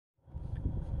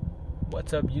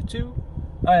What's up, YouTube?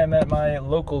 I am at my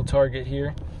local Target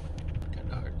here. Kind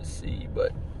of hard to see,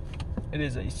 but it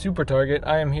is a super Target.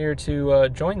 I am here to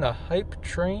join the hype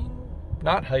train.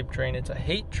 Not hype train, it's a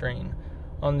hate train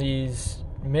on these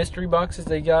mystery boxes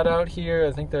they got out here.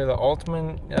 I think they're the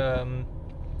Ultimate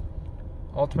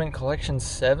Collection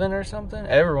 7 or something.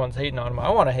 Everyone's hating on them. I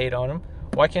want to hate on them.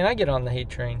 Why can't I get on the hate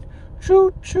train?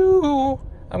 Choo choo!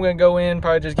 I'm going to go in,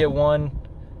 probably just get one,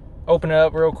 open it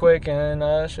up real quick,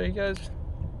 and show you guys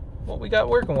what we got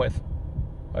working with.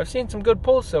 I've seen some good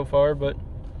pulls so far, but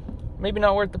maybe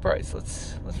not worth the price.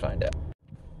 Let's find out.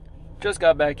 Just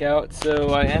got back out,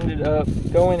 so I ended up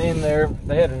going in there.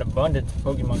 They had an abundance of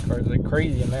Pokemon cards, like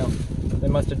crazy amount. They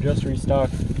must have just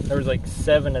restocked. There was like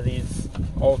 7 of these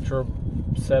Ultra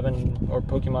 7 or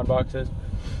Pokemon boxes.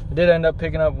 I did end up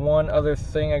picking up one other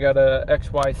thing. I got a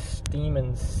XY Steam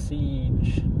and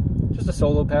Siege. Just a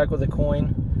solo pack with a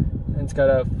coin. And it's got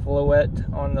a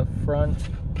Floette on the front.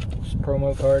 Just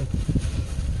promo card.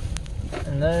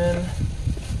 And then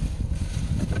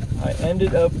I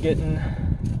ended up getting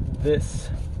this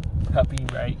puppy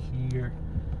right here.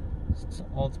 It's an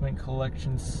Ultimate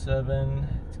Collection 7.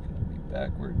 It's going to be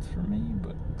backwards for me,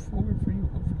 but forward for you,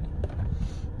 hopefully.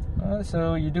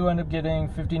 So you do end up getting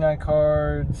 59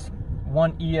 cards,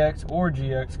 1 EX or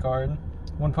GX card,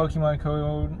 1 Pokemon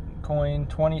coin,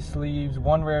 20 sleeves,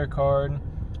 1 rare card,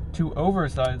 2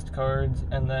 oversized cards,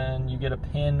 and then you get a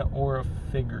pin or a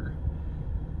figure.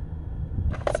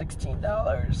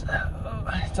 $16.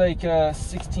 It's like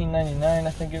 $16.99,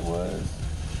 I think it was.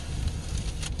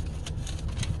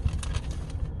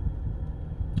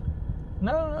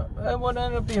 No, it would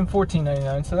end up being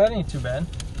 $14.99, so that ain't too bad.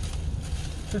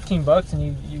 $15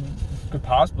 and you could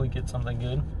possibly get something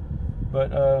good.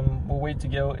 But we'll wait to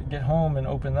get home and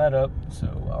open that up. So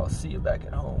I'll see you back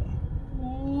at home.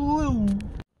 Woo.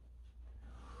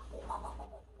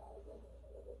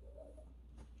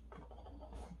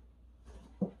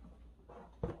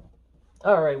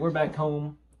 Alright, we're back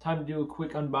home. Time to do a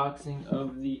quick unboxing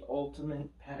of the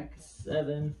Ultimate Pack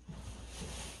 7.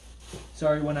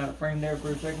 Sorry, went out of frame there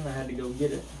for a second. I had to go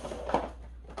get it.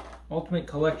 Ultimate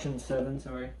Collection 7,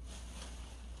 sorry.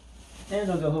 And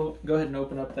I'll go ahead and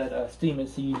open up that Steam and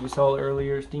Siege you saw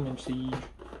earlier. Steam and Siege.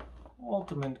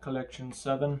 Ultimate Collection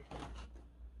 7.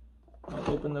 I'll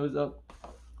open those up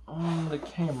on the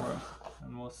camera.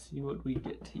 And we'll see what we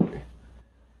get here.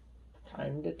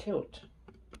 Time to tilt.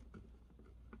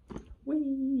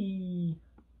 Whee!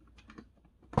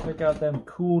 Check out them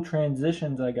cool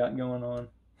transitions I got going on.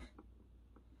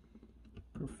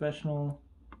 Professional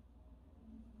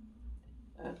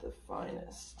at the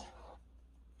finest.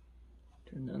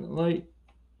 Turn down the light.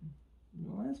 In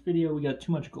the last video we got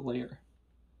too much glare.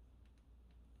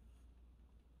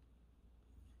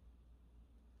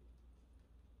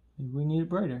 Maybe we need it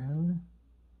brighter, I don't know.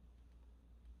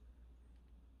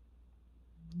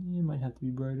 Yeah, it might have to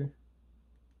be brighter.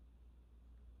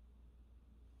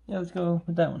 Yeah, let's go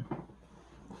with that one.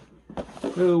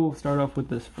 So we'll start off with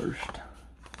this first.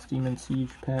 Steam and Siege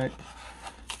pack.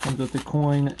 Comes with the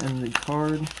coin and the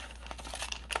card.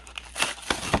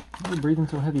 Why are you breathing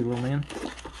so heavy, little man?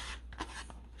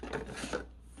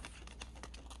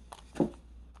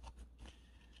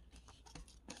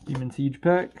 Steam and Siege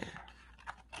pack.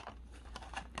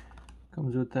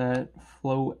 Comes with that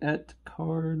Floette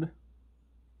card.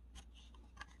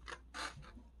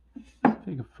 If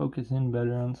I could focus in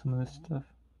better on some of this stuff.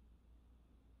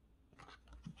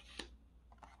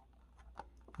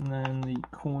 And then the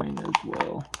coin as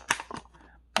well.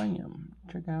 Bam!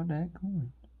 Check out that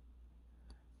coin.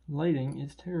 Lighting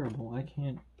is terrible. I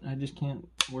just can't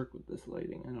work with this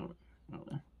lighting. I don't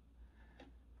know.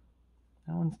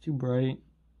 That one's too bright.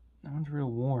 That one's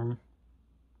real warm.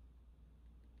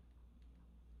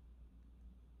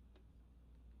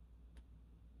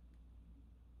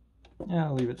 Yeah,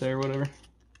 I'll leave it there, whatever.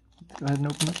 Let's go ahead and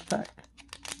open up the pack.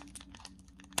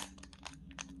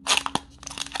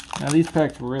 Now these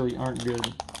packs really aren't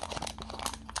good.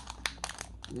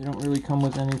 They don't really come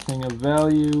with anything of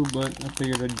value, but I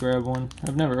figured I'd grab one.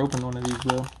 I've never opened one of these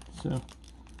though, so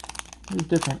it's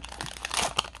different.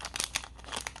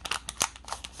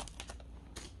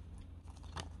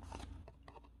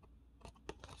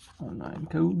 Online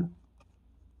code.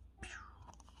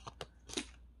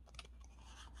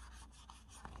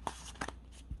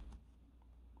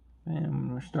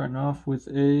 And we're starting off with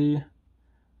a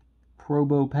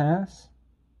Probo Pass.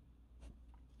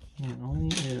 And only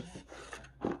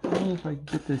if I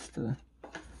get this to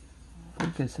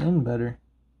focus in better.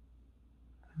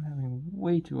 I'm having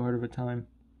way too hard of a time.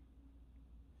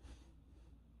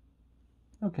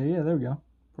 Okay, yeah, there we go.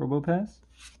 Probo Pass.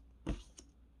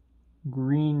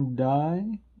 green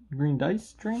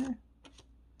dice trainer,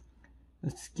 a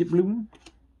Skiploom,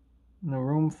 an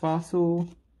Arome Fossil,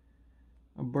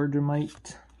 a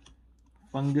Bergamite,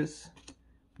 Fungus,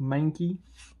 Mankey,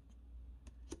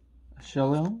 a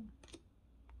Shellel,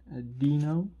 a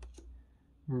Dino,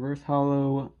 Reverse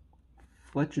Hollow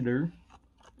Fletchider,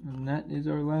 and that is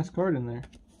our last card in there.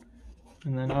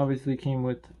 And then obviously came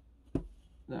with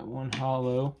that one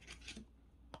hollow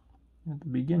at the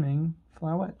beginning,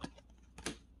 Flowette.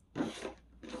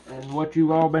 And what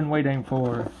you've all been waiting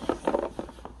for,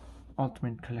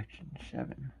 Ultimate Collection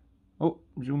 7. Oh,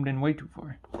 zoomed in way too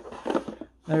far.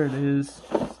 There it is.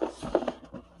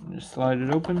 Just slide it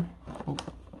open.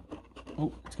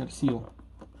 Oh, it's got a seal.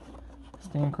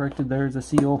 Stand corrected, there's a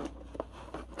seal.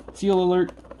 Seal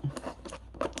alert.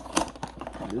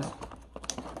 There it is.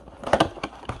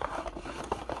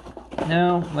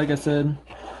 Now, like I said,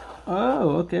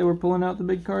 oh, okay, we're pulling out the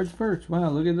big cards first. Wow,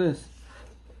 look at this.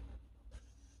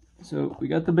 So, we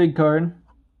got the big card.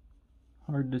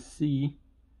 Hard to see.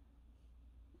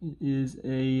 It is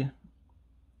a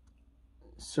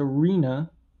Serena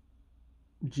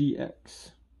GX.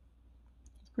 It's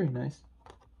pretty nice.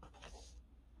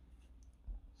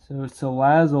 So,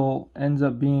 Salazzle ends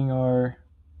up being our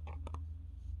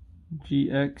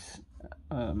GX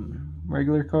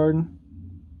regular card.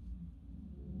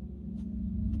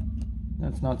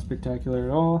 That's not spectacular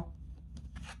at all.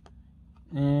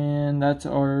 And that's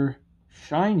our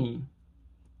shiny.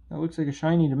 That looks like a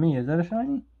shiny to me. Is that a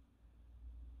shiny?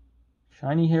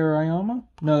 Shiny Hariyama?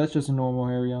 No, that's just a normal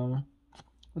Hariyama.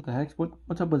 What the heck?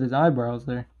 What's up with his eyebrows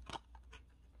there?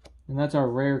 And that's our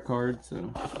rare card,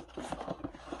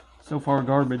 so far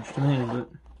garbage to me, but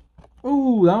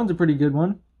oh, that one's a pretty good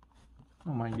one.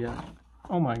 Oh my gosh.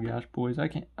 Oh my gosh, boys.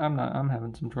 I'm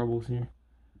having some troubles here.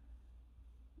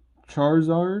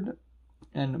 Charizard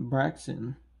and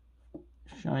Braxton.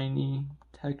 Shiny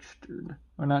textured.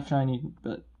 Or not shiny,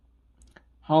 but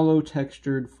hollow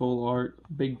textured full art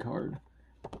big card.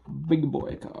 Big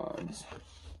boy cards.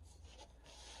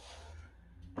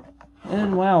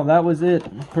 And wow, that was it,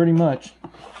 pretty much.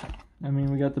 I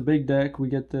mean, we got the big deck, we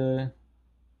get the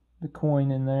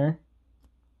coin in there,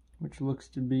 which looks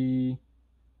to be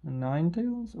a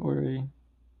Ninetales or a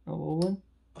Alolan.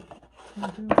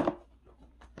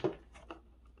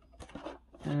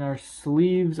 And our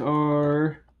sleeves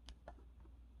are,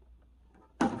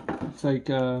 it's like,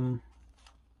 what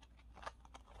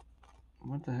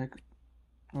the heck?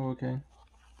 Oh, okay.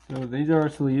 So these are our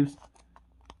sleeves.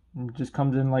 It just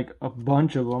comes in like a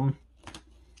bunch of them.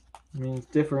 I mean, it's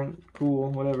different, cool,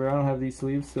 whatever. I don't have these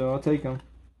sleeves, so I'll take them.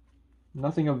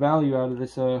 Nothing of value out of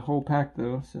this whole pack,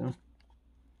 though, so.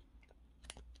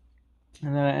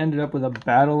 And then I ended up with a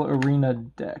Battle Arena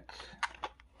deck.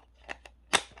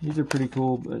 These are pretty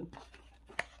cool, but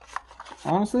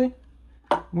honestly,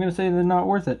 I'm going to say they're not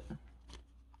worth it.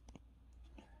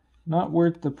 Not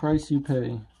worth the price you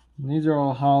pay. And these are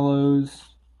all hollows.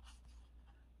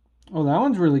 Oh, that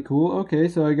one's really cool. Okay,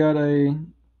 so I got a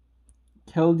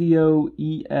Keldeo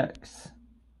EX.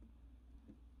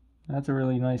 That's a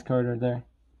really nice card right there.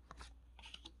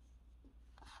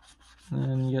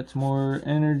 And you got some more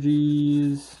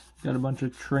energies. Got a bunch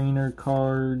of trainer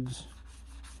cards.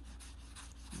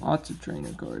 Lots of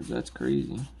trainer cards. That's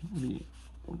crazy.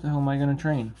 What the hell am I going to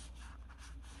train?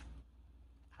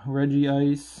 Reggie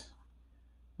Ice.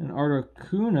 An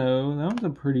Articuno. That one's a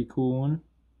pretty cool one.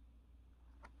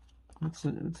 What's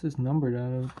this numbered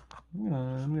out of?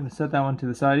 I'm gonna set that one to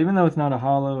the side. Even though it's not a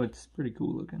hollow, it's pretty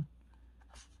cool looking.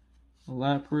 A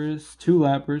Lapras, two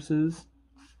Laprases,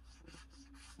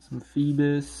 some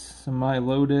Phoebus, some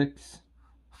Milotics,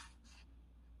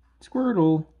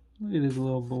 Squirtle. Look at this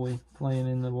little boy playing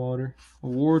in the water. A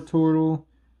Wartortle.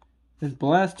 There's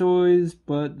Blastoise,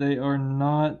 but they are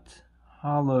not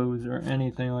hollows or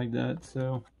anything like that.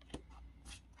 So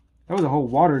that was a whole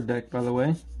water deck, by the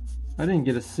way. I didn't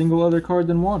get a single other card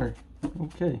than water.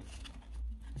 Okay.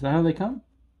 Is that how they come?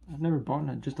 I've never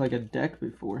bought just like a deck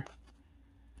before.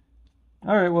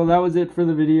 Alright, well that was it for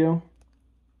the video.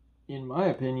 In my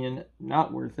opinion,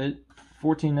 not worth it.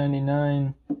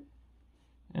 $14.99.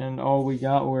 And all we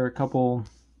got were a couple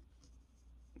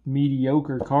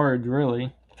mediocre cards,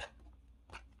 really.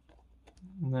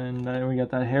 And then we got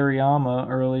that Hariyama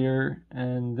earlier.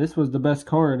 And this was the best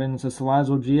card. And it's a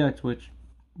Salazzle GX, which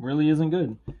really isn't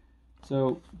good.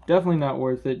 So, definitely not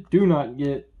worth it. Do not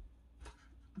get.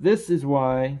 This is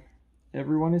why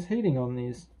everyone is hating on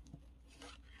these.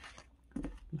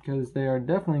 Because they are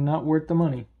definitely not worth the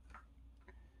money.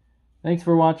 Thanks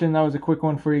for watching. That was a quick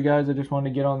one for you guys. I just wanted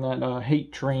to get on that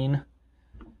hate train.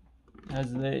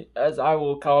 As I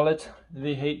will call it.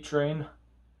 The hate train.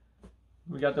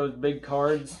 We got those big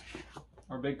cards.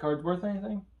 Are big cards worth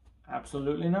anything?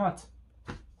 Absolutely not.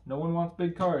 No one wants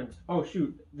big cards. Oh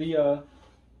shoot, the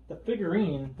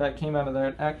figurine that came out of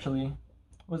that actually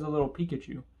was a little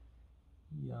Pikachu.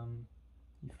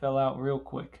 He fell out real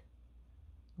quick.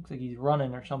 Looks like he's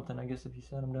running or something. I guess if you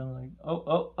set him down like,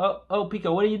 oh,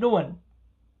 Pika, what are you doing?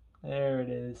 There it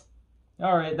is.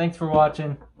 All right, thanks for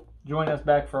watching. Join us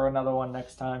back for another one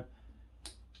next time.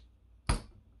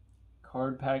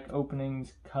 Card pack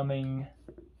openings coming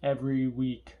every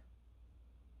week.